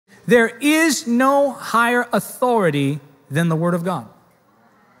There is no higher authority than the Word of God.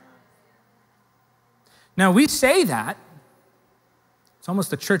 Now, we say that. It's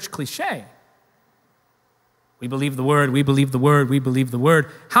almost a church cliche. We believe the Word, we believe the Word, we believe the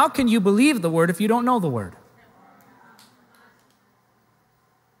Word. How can you believe the Word if you don't know the Word?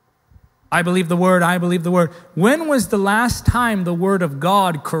 I believe the Word, I believe the Word. When was the last time the Word of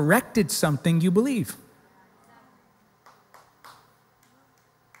God corrected something you believe?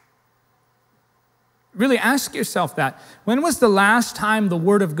 Really ask yourself that. When was the last time the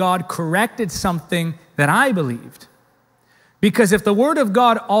Word of God corrected something that I believed? Because if the Word of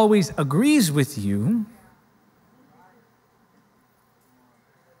God always agrees with you,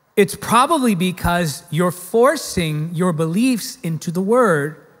 it's probably because you're forcing your beliefs into the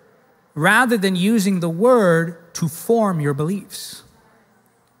Word rather than using the Word to form your beliefs.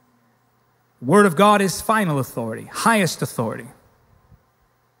 The Word of God is final authority, highest authority.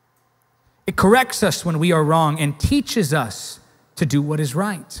 It corrects us when we are wrong and teaches us to do what is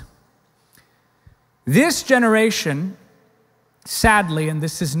right. This generation, sadly, and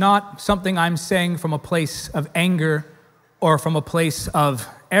this is not something I'm saying from a place of anger or from a place of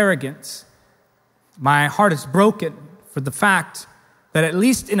arrogance, my heart is broken for the fact that at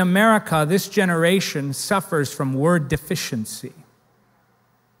least in America, this generation suffers from word deficiency.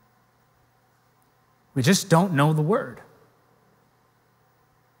 We just don't know the Word.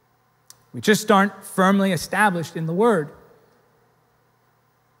 We just aren't firmly established in the Word.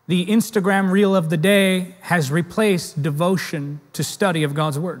 The Instagram reel of the day has replaced devotion to study of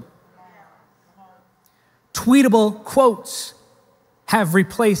God's Word. Tweetable quotes have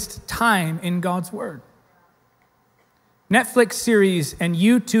replaced time in God's Word. Netflix series and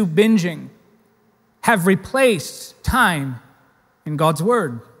YouTube binging have replaced time in God's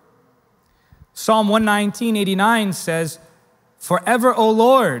Word. Psalm 119:89 says, "Forever, O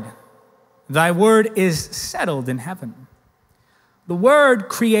Lord, thy word is settled in heaven." The Word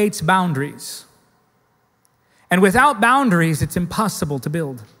creates boundaries. And without boundaries, it's impossible to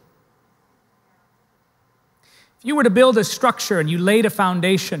build. If you were to build a structure and you laid a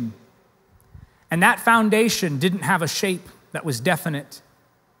foundation, and that foundation didn't have a shape that was definite,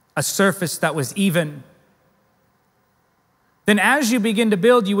 a surface that was even, then as you begin to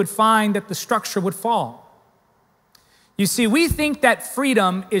build, you would find that the structure would fall. You see, we think that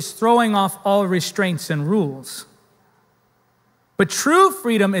freedom is throwing off all restraints and rules. But true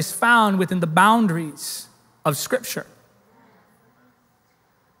freedom is found within the boundaries of Scripture.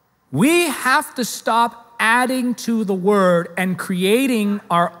 We have to stop adding to the Word and creating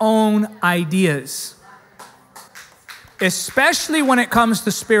our own ideas, especially when it comes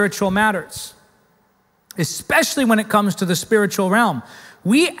to spiritual matters, especially when it comes to the spiritual realm.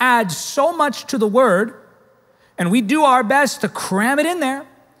 We add so much to the Word, and we do our best to cram it in there.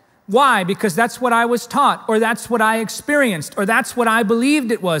 Why? Because that's what I was taught, or that's what I experienced, or that's what I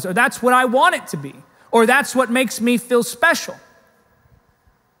believed it was, or that's what I want it to be, or that's what makes me feel special.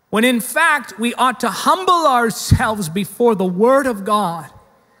 When in fact, we ought to humble ourselves before the Word of God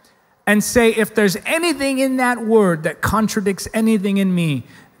and say, if there's anything in that Word that contradicts anything in me,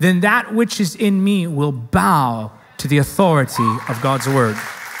 then that which is in me will bow to the authority of God's Word.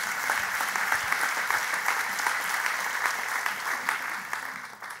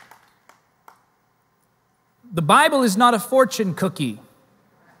 The Bible is not a fortune cookie.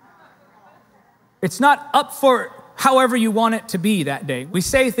 It's not up for however you want it to be that day. We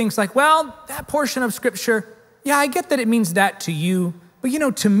say things like, well, that portion of Scripture, yeah, I get that it means that to you,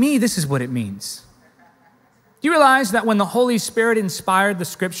 but to me, this is what it means. Do you realize that when the Holy Spirit inspired the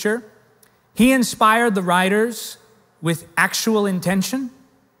Scripture, He inspired the writers with actual intention,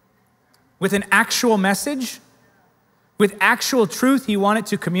 with an actual message, with actual truth He wanted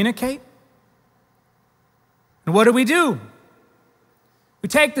to communicate? And what do? We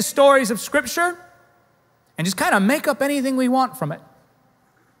take the stories of Scripture and just kind of make up anything we want from it.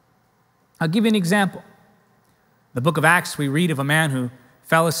 I'll give you an example. The book of Acts, we read of a man who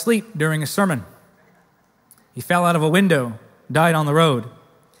fell asleep during a sermon. He fell out of a window, died on the road,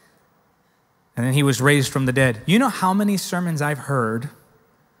 and then he was raised from the dead. You know how many sermons I've heard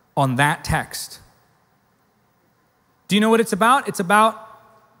on that text? Do you know what it's about? It's about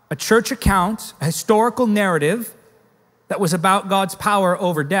a church account, a historical narrative that was about God's power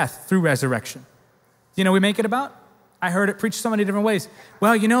over death through resurrection. Do you know what we make it about? I heard it preached so many different ways.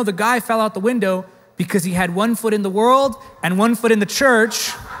 Well, the guy fell out the window because he had one foot in the world and one foot in the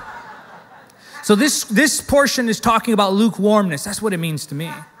church. So this portion is talking about lukewarmness. That's what it means to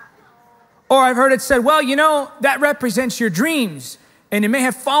me. Or I've heard it said, well, that represents your dreams. And it may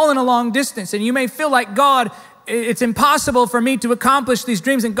have fallen a long distance. And you may feel like God it's impossible for me to accomplish these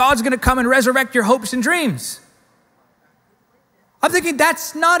dreams, and God's going to come and resurrect your hopes and dreams. I'm thinking,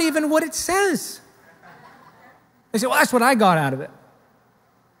 that's not even what it says. They say, well, that's what I got out of it.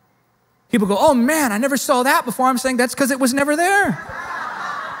 People go, oh man, I never saw that before. I'm saying that's because it was never there.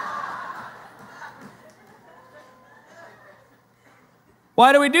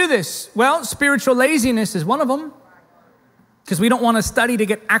 Why do we do this? Well, spiritual laziness is one of them. Because we don't want to study to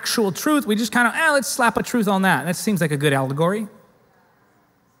get actual truth. We just kind of, let's slap a truth on that. That seems like a good allegory.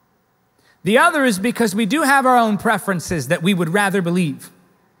 The other is because we do have our own preferences that we would rather believe.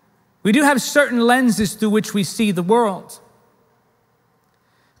 We do have certain lenses through which we see the world.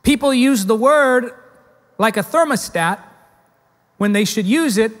 People use the word like a thermostat when they should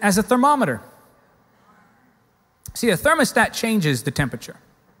use it as a thermometer. See, a thermostat changes the temperature.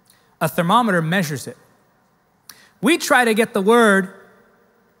 A thermometer measures it. We try to get the word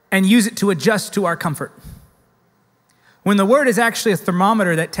and use it to adjust to our comfort, when the word is actually a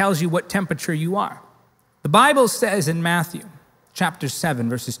thermometer that tells you what temperature you are. The Bible says in Matthew chapter 7,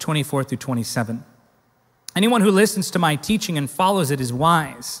 verses 24 through 27, anyone who listens to my teaching and follows it is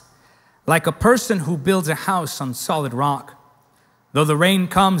wise, like a person who builds a house on solid rock. Though the rain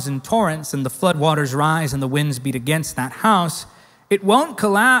comes in torrents and the floodwaters rise and the winds beat against that house, it won't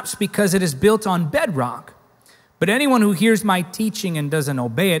collapse because it is built on bedrock. But anyone who hears my teaching and doesn't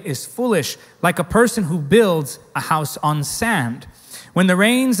obey it is foolish, like a person who builds a house on sand. When the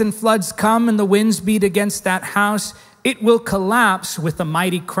rains and floods come and the winds beat against that house, it will collapse with a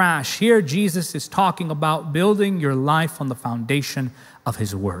mighty crash. Here, Jesus is talking about building your life on the foundation of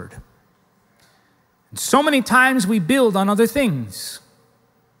his word. And so many times we build on other things.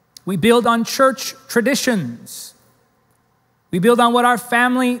 We build on church traditions. We build on what our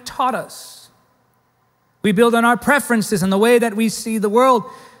family taught us. We build on our preferences and the way that we see the world.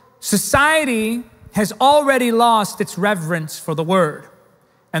 Society has already lost its reverence for the word,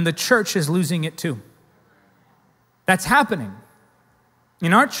 and the church is losing it too. That's happening.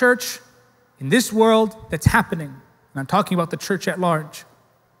 In our church, in this world, that's happening. And I'm talking about the church at large.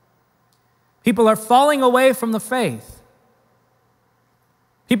 People are falling away from the faith.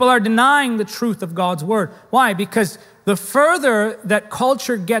 People are denying the truth of God's word. Why? Because the further that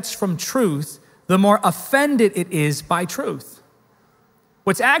culture gets from truth, the more offended it is by truth.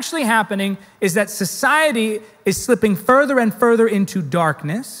 What's actually happening is that society is slipping further and further into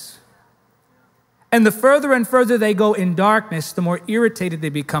darkness. And the further and further they go in darkness, the more irritated they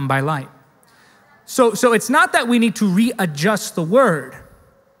become by light. So it's not that we need to readjust the word.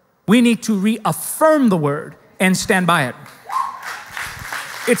 We need to reaffirm the word and stand by it.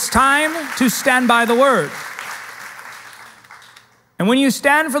 It's time to stand by the word. And when you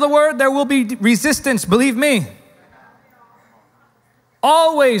stand for the word, there will be resistance, believe me.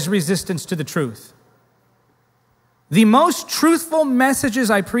 Always resistance to the truth. The most truthful messages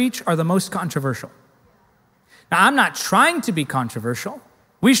I preach are the most controversial. Now, I'm not trying to be controversial.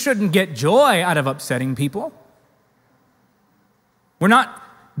 We shouldn't get joy out of upsetting people. We're not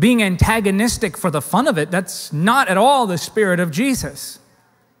being antagonistic for the fun of it. That's not at all the spirit of Jesus.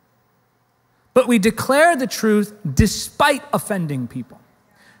 But we declare the truth despite offending people.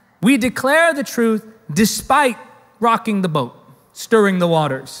 We declare the truth despite rocking the boat, stirring the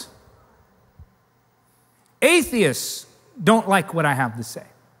waters. Atheists don't like what I have to say.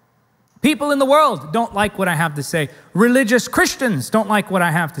 People in the world don't like what I have to say. Religious Christians don't like what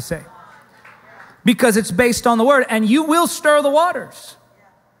I have to say. Because it's based on the word, and you will stir the waters.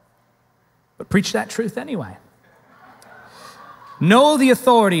 But preach that truth anyway. Know the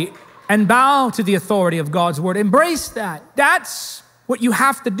authority and bow to the authority of God's word. Embrace that. That's what you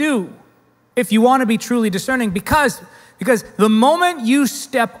have to do if you want to be truly discerning, because the moment you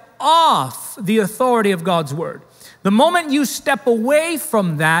step off the authority of God's word, the moment you step away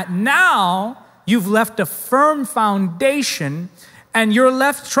from that, now you've left a firm foundation and you're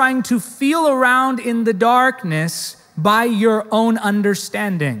left trying to feel around in the darkness by your own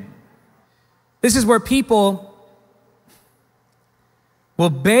understanding. This is where people will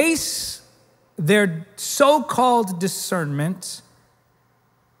base their so-called discernment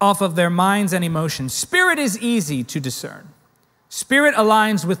off of their minds and emotions. Spirit is easy to discern. Spirit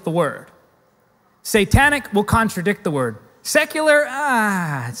aligns with the word. Satanic will contradict the word. Secular,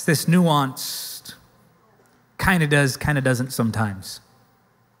 it's this nuanced. Kind of does, kind of doesn't sometimes.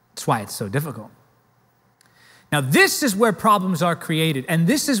 That's why it's so difficult. Now, this is where problems are created, and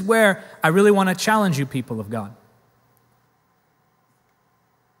this is where I really want to challenge you, people of God.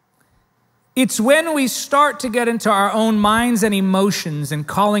 It's when we start to get into our own minds and emotions and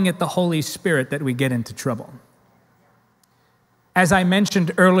calling it the Holy Spirit that we get into trouble. As I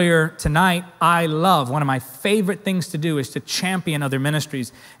mentioned earlier tonight, one of my favorite things to do is to champion other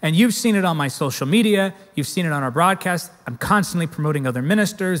ministries. And you've seen it on my social media. You've seen it on our broadcast. I'm constantly promoting other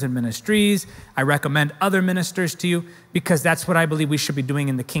ministers and ministries. I recommend other ministers to you because that's what I believe we should be doing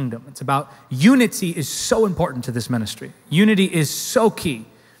in the kingdom. It's about unity is so important to this ministry. Unity is so key.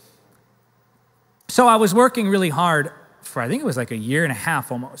 So I was working really hard for, I think it was like a year and a half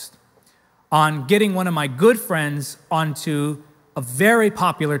almost, on getting one of my good friends onto a very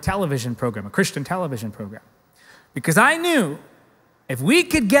popular television program, a Christian television program. Because I knew if we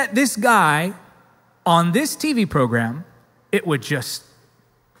could get this guy on this TV program,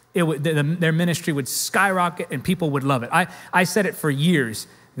 their ministry would skyrocket and people would love it. I said it for years.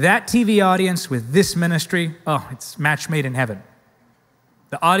 That TV audience with this ministry, oh, it's match made in heaven.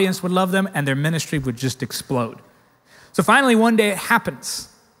 The audience would love them and their ministry would just explode. So finally one day it happens.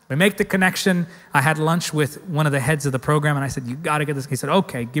 We make the connection. I had lunch with one of the heads of the program, and I said, you got to get this. He said,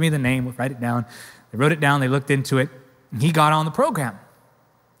 okay, give me the name. We'll write it down. They wrote it down. They looked into it, and he got on the program.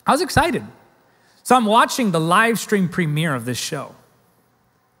 I was excited. So I'm watching the live stream premiere of this show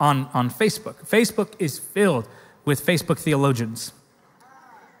on Facebook. Facebook is filled with Facebook theologians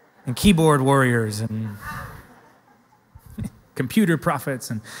and keyboard warriors and computer prophets.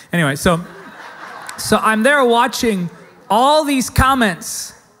 And anyway, so I'm there watching all these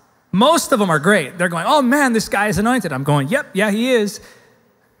comments. Most of them are great. They're going, oh man, this guy is anointed. I'm going, yep, yeah, he is.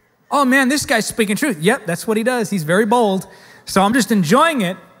 Oh man, this guy's speaking truth. Yep, that's what he does. He's very bold. So I'm just enjoying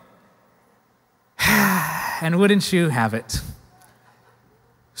it. And wouldn't you have it?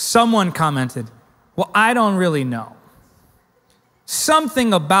 Someone commented, well, I don't really know.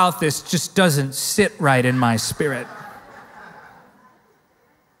 Something about this just doesn't sit right in my spirit.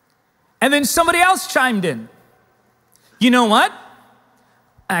 And then somebody else chimed in. You know what?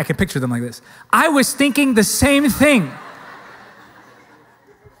 I can picture them like this. I was thinking the same thing.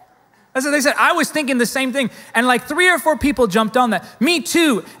 That's what they said. I was thinking the same thing. And like 3 or 4 people jumped on that. Me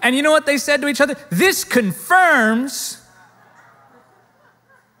too. And you know what they said to each other? This confirms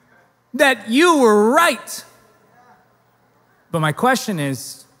that you were right. But my question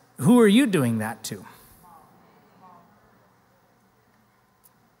is, who are you doing that to?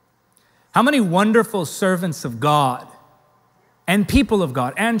 How many wonderful servants of God and people of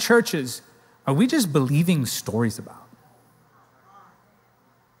God and churches are we just believing stories about?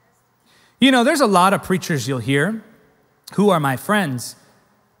 You know, there's a lot of preachers you'll hear who are my friends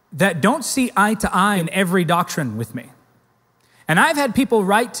that don't see eye to eye in every doctrine with me. And I've had people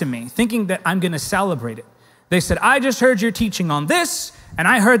write to me thinking that I'm going to celebrate it. They said, I just heard your teaching on this, and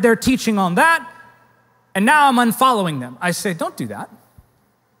I heard their teaching on that, and now I'm unfollowing them. I say, don't do that.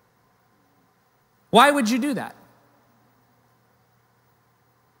 Why would you do that?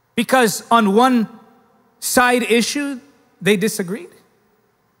 Because on one side issue, they disagreed.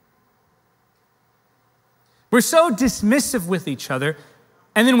 We're so dismissive with each other,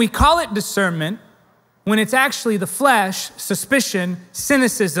 and then we call it discernment when it's actually the flesh, suspicion,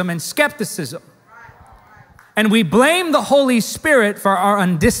 cynicism, and skepticism. And we blame the Holy Spirit for our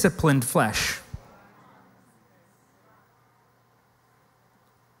undisciplined flesh.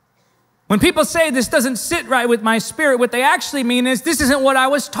 When people say this doesn't sit right with my spirit, what they actually mean is this isn't what I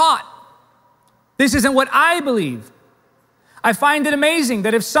was taught. This isn't what I believe. I find it amazing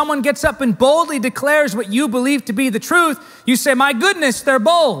that if someone gets up and boldly declares what you believe to be the truth, you say, my goodness, they're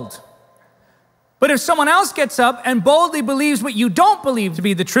bold. But if someone else gets up and boldly believes what you don't believe to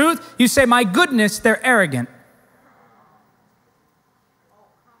be the truth, you say, my goodness, they're arrogant.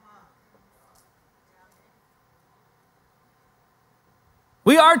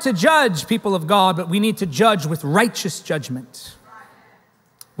 We are to judge people of God, but we need to judge with righteous judgment,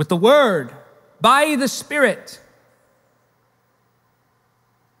 with the word, by the Spirit.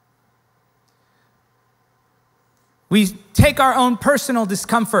 We take our own personal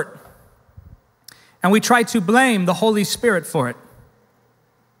discomfort and we try to blame the Holy Spirit for it.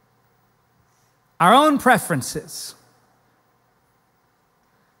 Our own preferences.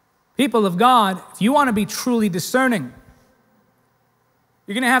 People of God, if you want to be truly discerning,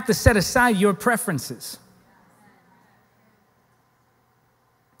 you're going to have to set aside your preferences.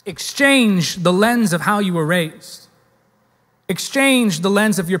 Exchange the lens of how you were raised. Exchange the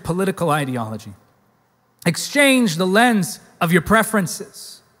lens of your political ideology. Exchange the lens of your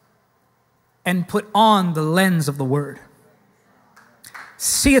preferences and put on the lens of the Word.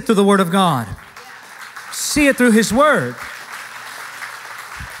 See it through the Word of God. See it through His Word.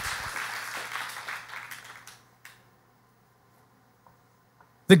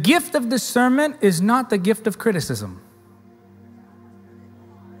 The gift of discernment is not the gift of criticism.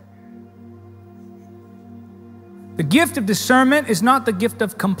 The gift of discernment is not the gift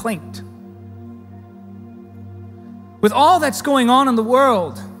of complaint. With all that's going on in the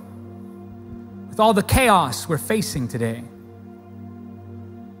world, with all the chaos we're facing today,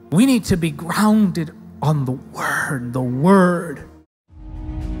 we need to be grounded on the Word, the Word.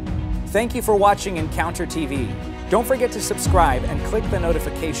 Thank you for watching Encounter TV. Don't forget to subscribe and click the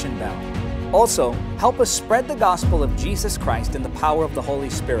notification bell. Also, help us spread the gospel of Jesus Christ in the power of the Holy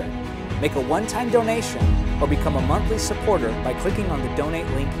Spirit. Make a one-time donation or become a monthly supporter by clicking on the donate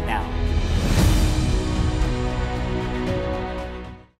link now.